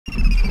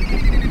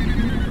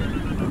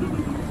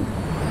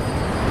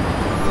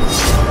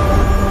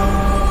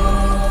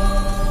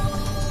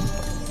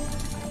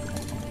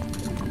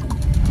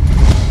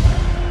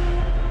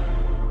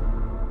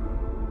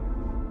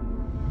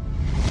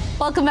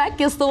Welcome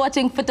back. You're still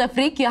watching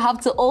Fut-Afrique. You have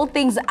to all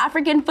things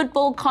African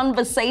football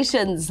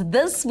conversations.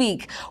 This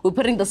week, we're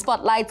putting the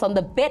spotlight on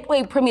the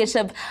Betway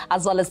Premiership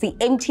as well as the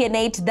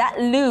MTN8 that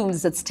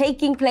looms. It's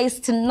taking place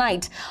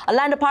tonight.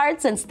 Orlando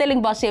Pirates and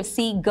Stellenbosch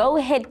FC go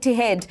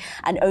head-to-head,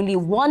 and only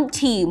one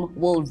team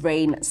will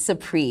reign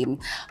supreme.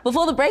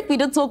 Before the break, we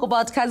did talk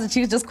about Kaizer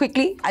Chiefs just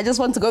quickly. I just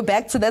want to go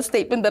back to that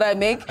statement that I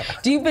make.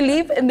 Do you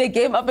believe in their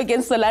game up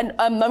against the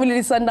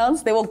Mamelodi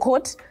Sundowns? They were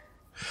caught?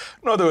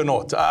 No, they were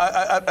not.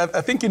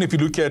 I think if you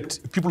look at,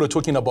 people are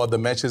talking about the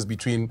matches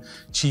between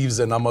Chiefs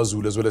and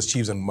Amazulu as well as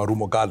Chiefs and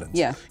Marumo Gallants.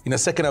 Yeah. In the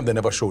second half, they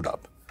never showed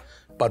up.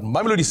 But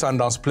Mamelodi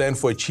Sundowns plan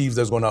for a Chiefs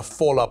that's going to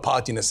fall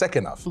apart in the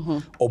second half.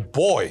 Oh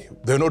boy,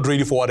 they're not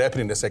ready for what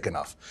happened in the second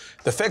half.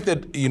 The fact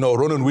that,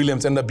 Ronan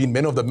Williams ended up being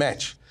man of the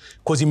match,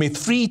 because he made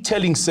 3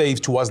 telling saves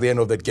towards the end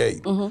of that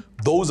game.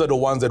 Those are the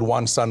ones that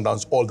won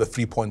Sundowns all the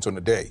 3 points on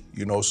the day.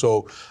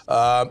 So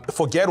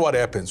forget what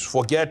happens.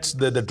 Forget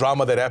the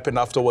drama that happened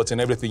afterwards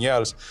and everything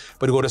else.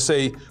 But you got to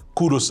say,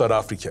 kudos South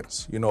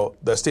Africans.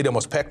 The stadium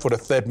was packed for the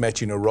 3rd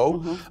match in a row.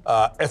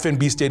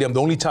 FNB Stadium,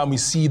 the only time we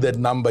see that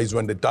number is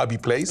when the derby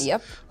plays.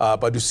 Yep.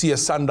 But to see a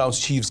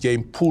Sundowns Chiefs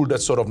game pull that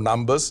sort of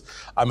numbers,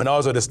 I mean, I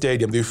was at the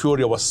stadium, the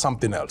euphoria was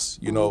something else,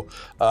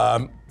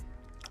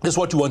 That's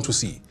what you want to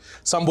see.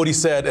 Somebody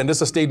said, and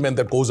there's a statement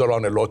that goes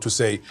around a lot to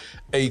say,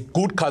 a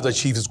good Kaizer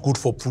Chiefs is good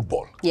for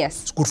football.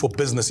 Yes. It's good for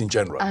business in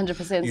general.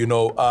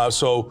 100%.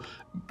 So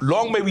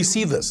long may we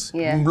see this.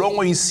 Yeah. Long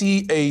may we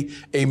see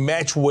a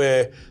match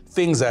where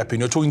things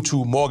happen. You're talking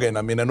to Morgan.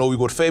 I mean, I know we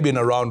got Fabian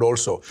around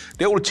also.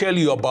 They will tell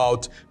you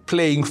about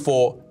playing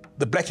for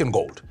the black and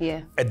gold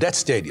at that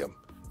stadium.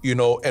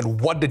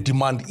 And what the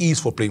demand is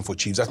for playing for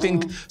Chiefs. I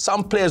think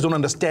some players don't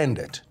understand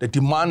that, the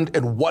demand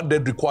and what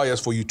that requires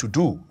for you to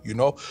do,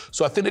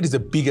 So I think that is the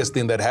biggest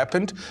thing that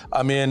happened.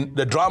 I mean,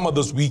 the drama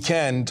this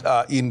weekend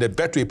in the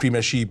Betway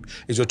Premiership,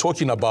 as you're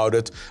talking about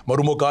it,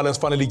 Marumo Gallants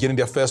finally getting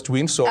their first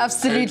win. So,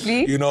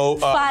 absolutely.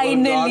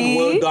 Finally.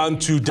 Well done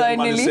to Dan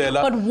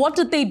Manisela. But what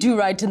did they do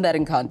right in that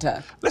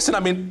encounter? Listen,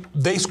 I mean,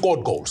 they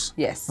scored goals.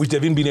 Yes. Which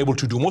they've been able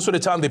to do. Most of the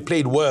time they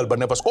played well, but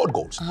never scored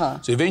goals.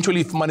 So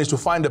eventually managed to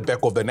find the back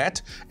of the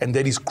net. And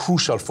that is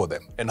crucial for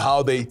them and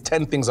how they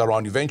turn things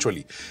around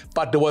eventually.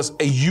 But there was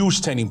a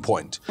huge turning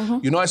point.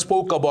 I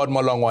spoke about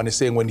Malangwane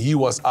saying when he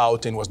was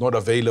out and was not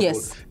available,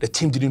 the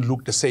team didn't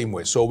look the same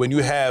way. So when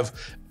you have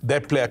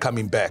that player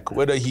coming back,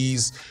 whether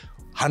he's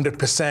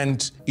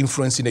 100%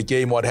 influence in the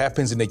game, what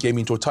happens in the game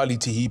in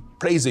totality, he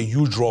plays a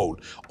huge role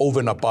over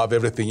and above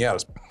everything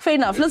else. Fair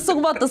enough. Let's talk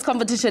about this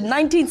competition.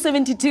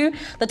 1972,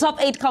 the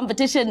top 8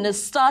 competition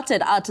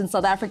started out in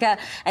South Africa,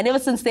 and ever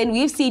since then,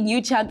 we've seen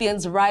new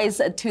champions rise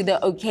to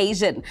the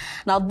occasion.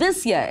 Now,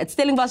 this year, it's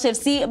Stellenbosch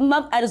FC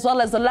as well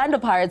as Orlando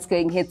Pirates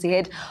going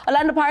head-to-head.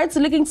 Orlando Pirates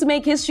are looking to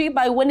make history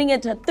by winning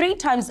it 3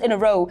 times in a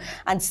row,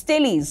 and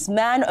Stellies,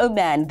 man oh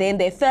man, they're in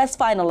their first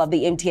final of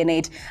the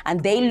MTN8,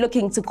 and they're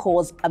looking to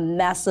cause a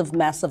massive,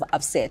 massive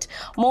upset.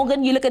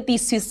 Morgan, you look at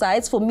these 2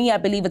 sides. For me, I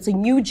believe it's a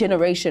new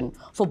generation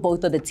for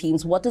both of the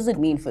teams. What does it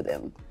mean for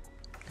them?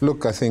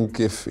 Look, I think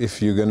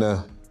if you're going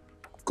to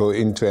go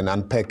into and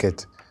unpack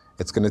it,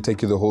 it's going to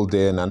take you the whole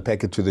day and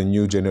unpack it to the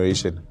new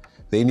generation.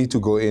 They need to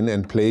go in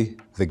and play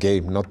the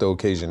game, not the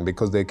occasion,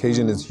 because the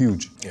occasion is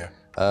huge. Yeah.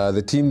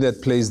 The team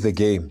that plays the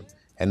game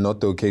and not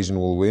the occasion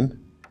will win.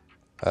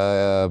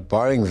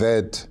 Barring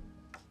that,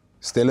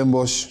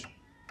 Stellenbosch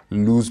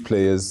lose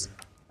players,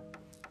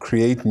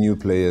 create new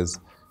players,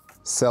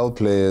 sell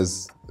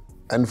players,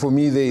 and for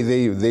me,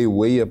 they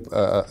way up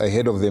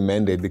ahead of their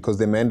mandate, because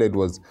their mandate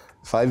was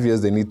 5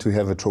 years. They need to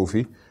have a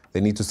trophy.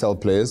 They need to sell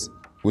players,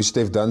 which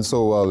they've done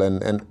so well.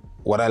 And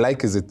what I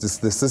like is it's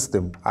the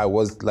system. I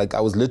was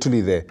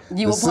literally there.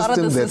 You were part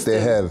of the system that system.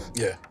 they have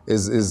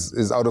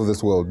is out of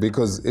this world,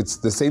 because it's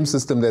the same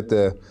system that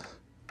the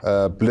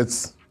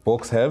Blitz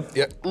Boks have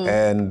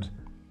and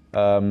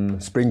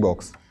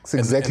Springboks. It's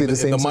exactly the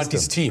same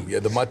system.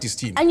 The Mattis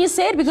team. And you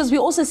say it because we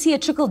also see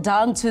it trickle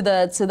down to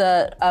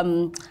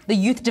the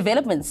youth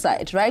development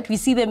side, right? We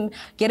see them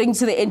getting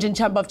to the Engine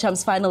Champ of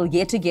Champs final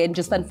yet again.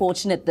 Just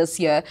unfortunate this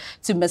year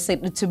to miss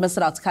it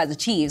out to Kaizer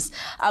Chiefs.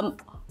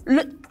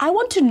 Look, I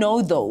want to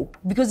know though,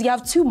 because you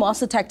have 2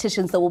 master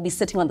tacticians that will be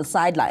sitting on the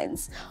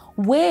sidelines,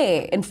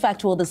 where in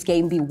fact will this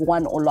game be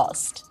won or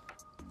lost?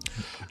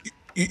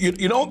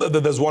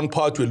 There's one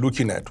part we're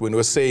looking at when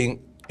we're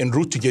saying en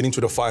route to get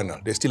into the final,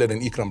 they still had an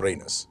Ikram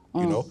Reyners,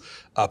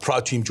 prior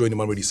to him joining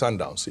Mamelodi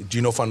Sundowns.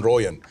 Gino van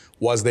Rooyen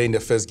was there in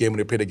the first game when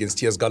they played against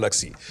TS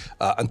Galaxy.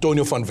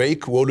 Antonio van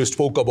Wyk, we always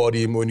spoke about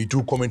him when you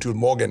do comment with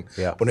Morgan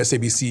on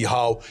SABC,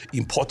 how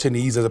important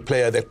he is as a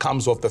player that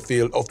comes off the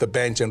field, off the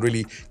bench, and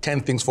really can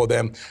things for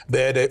them.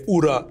 They had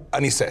Ura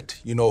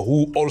Aniset,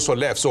 who also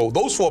left. So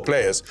those 4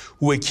 players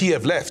who were key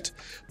have left.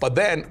 But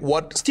then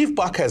what Steve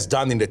Barker has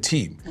done in the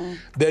team,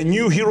 there are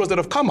new heroes that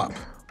have come up.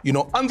 You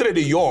know, Andre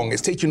de Jong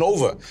is taking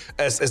over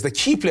as the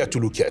key player to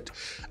look at.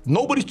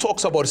 Nobody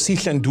talks about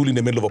Sihle Nduli in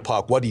the middle of a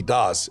park, what he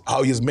does,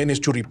 how he has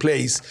managed to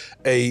replace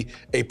a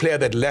player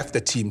that left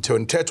the team.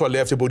 When Tetwa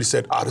left, everybody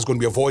said, there's going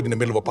to be a void in the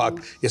middle of a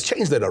park. He has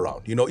changed that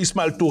around. You know,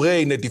 Ismail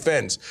Touré in the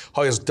defense,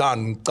 how he has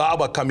done,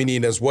 Kaba coming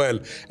in as well,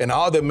 and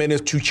how they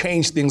managed to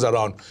change things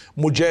around.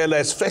 Mujela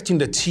is fetching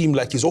the team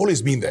like he's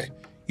always been there.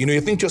 You know,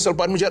 you think to yourself,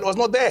 but Mujela was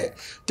not there.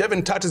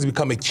 Devin Tatt has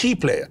become a key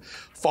player.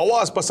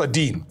 Fawaz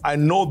Pasadine, I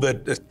know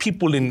that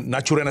people in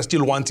Naturena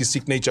still want his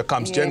signature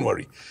comes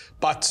January.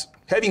 But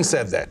having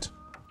said that,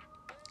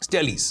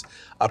 Stellies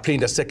are playing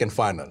the second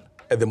final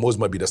at the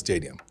Mosmabida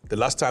Stadium. The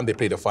last time they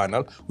played a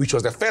final, which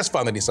was the first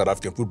final in South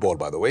African football,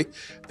 by the way,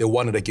 they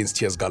won it against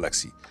TS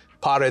Galaxy.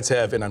 Pirates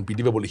have an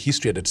unbelievable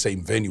history at the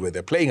same venue where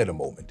they're playing at the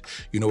moment.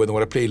 You know, where they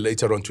want to play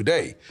later on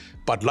today.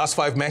 But last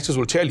 5 matches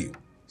will tell you.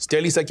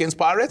 Stellies against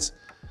Pirates,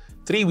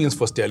 3 wins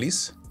for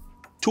Stellies,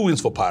 2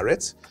 wins for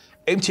Pirates.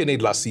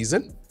 MTN8 last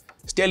season,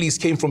 Stellies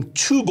came from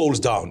 2 goals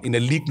down in a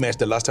league match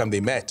the last time they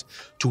met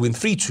to win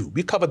 3-2.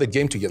 We covered the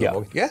game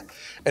together, yeah?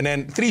 And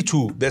then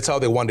 3-2, that's how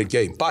they won the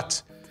game.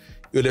 But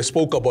they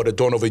spoke about the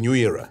dawn of a new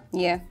era.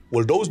 Yeah.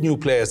 Will those new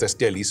players at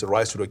Stellies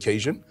rise to the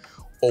occasion?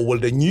 Or will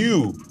the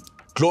new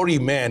glory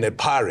man at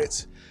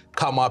Pirates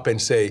come up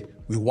and say,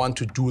 we want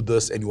to do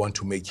this and we want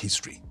to make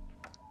history?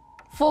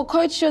 For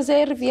Coach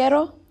Jose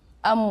Riviero,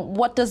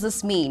 what does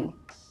this mean?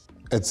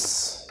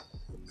 It's...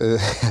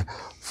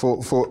 For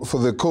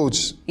the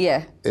coach,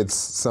 it's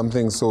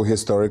something so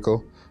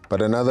historical.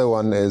 But another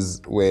one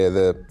is where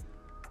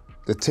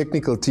the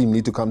technical team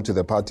need to come to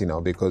the party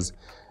now, because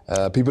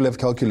people have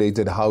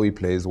calculated how he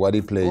plays, what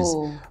he plays,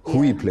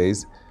 who he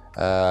plays.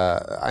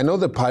 I know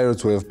the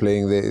Pirates way of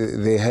playing,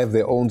 they have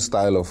their own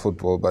style of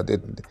football, but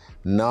it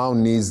now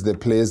needs the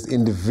players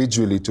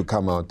individually to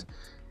come out.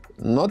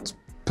 Not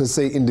per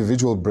se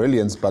individual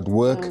brilliance, but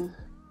work.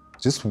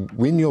 Just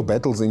win your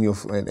battles in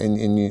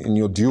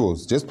your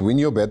duels. Just win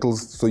your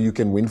battles so you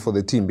can win for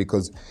the team,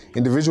 because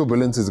individual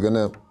brilliance is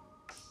gonna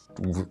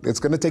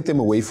take them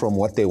away from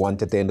what they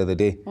want at the end of the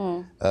day.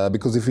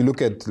 Because if you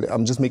look at,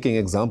 I'm just making an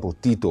example,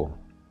 Tito,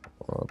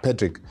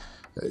 Patrick,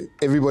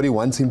 everybody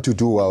wants him to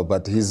do well,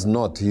 but he's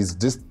not. He's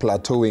just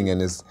plateauing,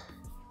 and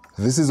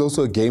this is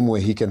also a game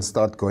where he can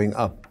start going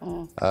up.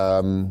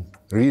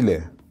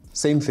 Relay,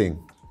 same thing.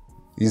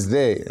 He's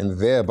there and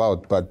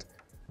thereabout, but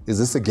is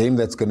this a game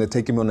that's going to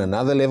take him on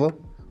another level?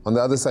 On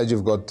the other side,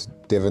 you've got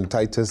Devin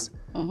Titus,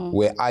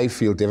 where I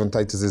feel Devin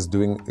Titus is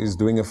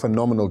doing a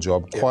phenomenal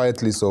job,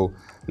 quietly so,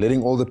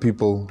 letting all the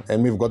people,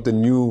 and we've got the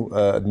new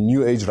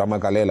age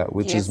Ramagalela,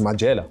 which is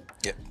Majela.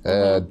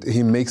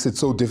 He makes it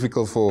so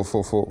difficult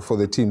for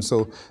the team.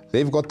 So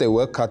they've got their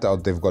work cut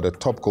out. They've got a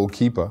top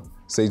goalkeeper,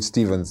 Sage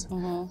Stevens,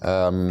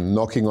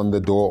 knocking on the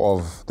door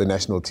of the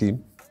national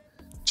team.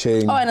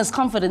 And his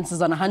confidence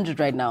is on 100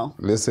 right now.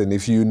 Listen,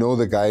 if you know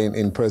the guy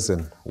in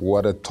person,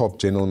 what a top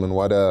gentleman,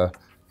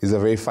 he's a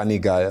very funny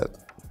guy.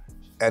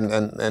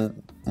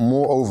 And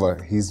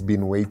moreover, he's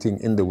been waiting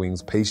in the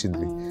wings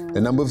patiently.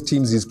 The number of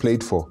teams he's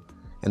played for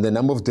and the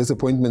number of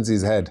disappointments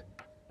he's had,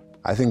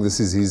 I think this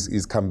is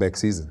his comeback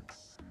season.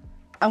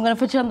 I'm going to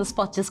put you on the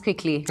spot just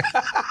quickly.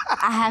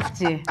 I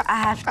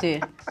have to.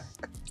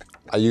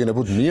 Are you going to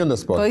put me on the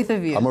spot? Both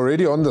of you. I'm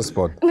already on the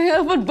spot.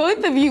 But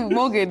both of you,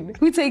 Morgan,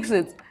 who takes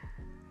it?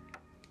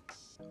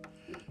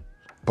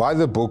 By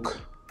the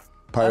book,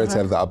 Pirates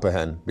have the upper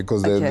hand,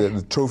 because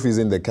the trophy's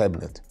in the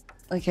cabinet.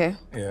 Okay.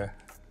 Yeah.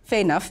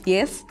 Fair enough,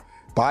 yes.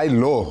 By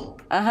law,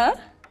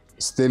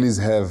 Stellies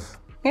have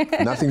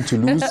nothing to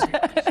lose.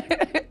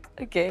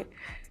 Okay.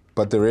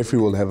 But the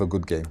referee will have a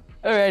good game.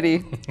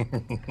 Alrighty.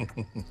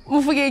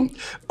 Mufugeng.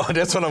 Oh,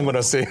 that's what I'm going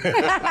to say.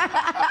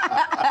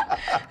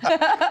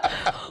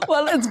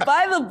 Well, it's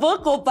by the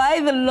book or by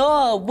the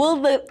law.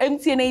 Will the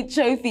MTN8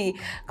 trophy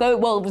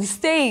be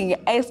staying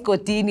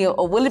Escordino,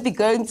 or will it be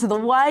going to the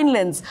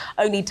Winelands?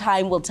 Only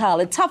time will tell.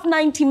 A tough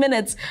 90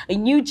 minutes, a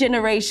new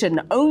generation,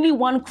 only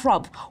one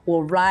crop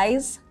will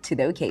rise to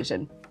the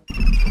occasion.